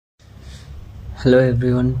Hello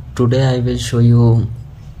everyone, today I will show you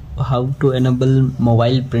how to enable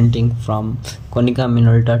mobile printing from Konica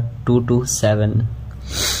Minolta 227.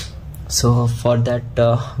 So for that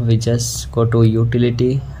we just go to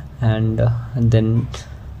utility and then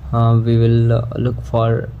we will look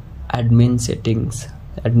for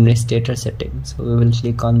administrator settings. So we will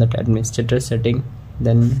click on that administrator setting,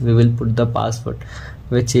 then we will put the password,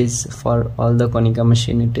 which is for all the Konica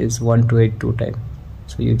machine it is 1282 times.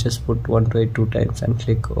 So you just put 1282 times and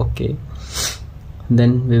click OK.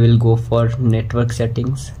 Then we will go for network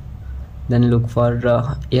settings, then look for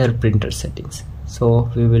air printer settings.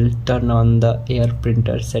 So we will turn on the air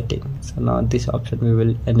printer setting. So now this option we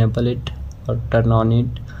will enable it or turn on it,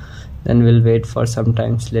 then we'll wait for some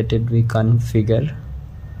times, let it be configure.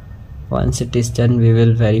 Once it is done, we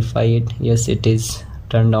will verify it. Yes, it is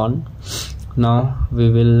turned on. Now we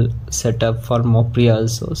will set up for Mopria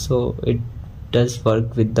also, so it does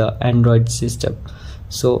work with the Android system.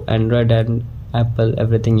 So Android and Apple,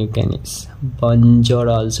 everything you can use. Bonjour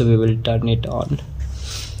also we will turn it on,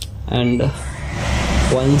 and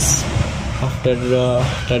once after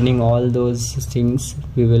turning all those things,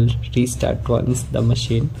 we will restart once the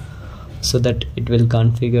machine so that it will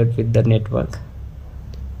configure with the network.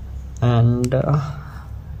 And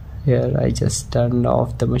here I just turned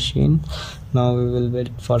off the machine. Now we will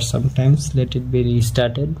wait for some times, let it be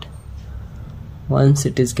restarted. Once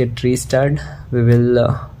it is get restarted, we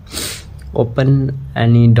will open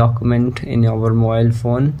any document in our mobile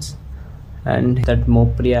phones, and that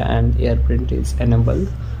Mopria and AirPrint is enabled.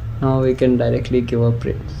 Now we can directly give a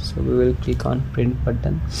print. So we will click on print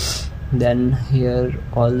button, then here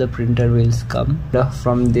all the printer will come.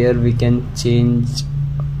 From there we can change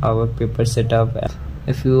our paper setup.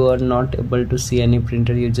 If you are not able to see any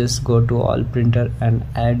printer, you just go to all printer and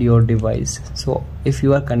add your device. So if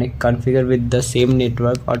you are configured with the same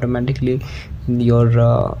network, automatically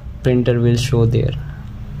your printer will show there.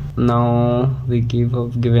 Now we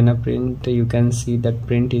given a print, you can see that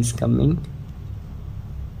print is coming.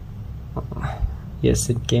 Yes,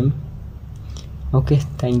 it came. Okay,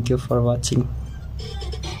 thank you for watching.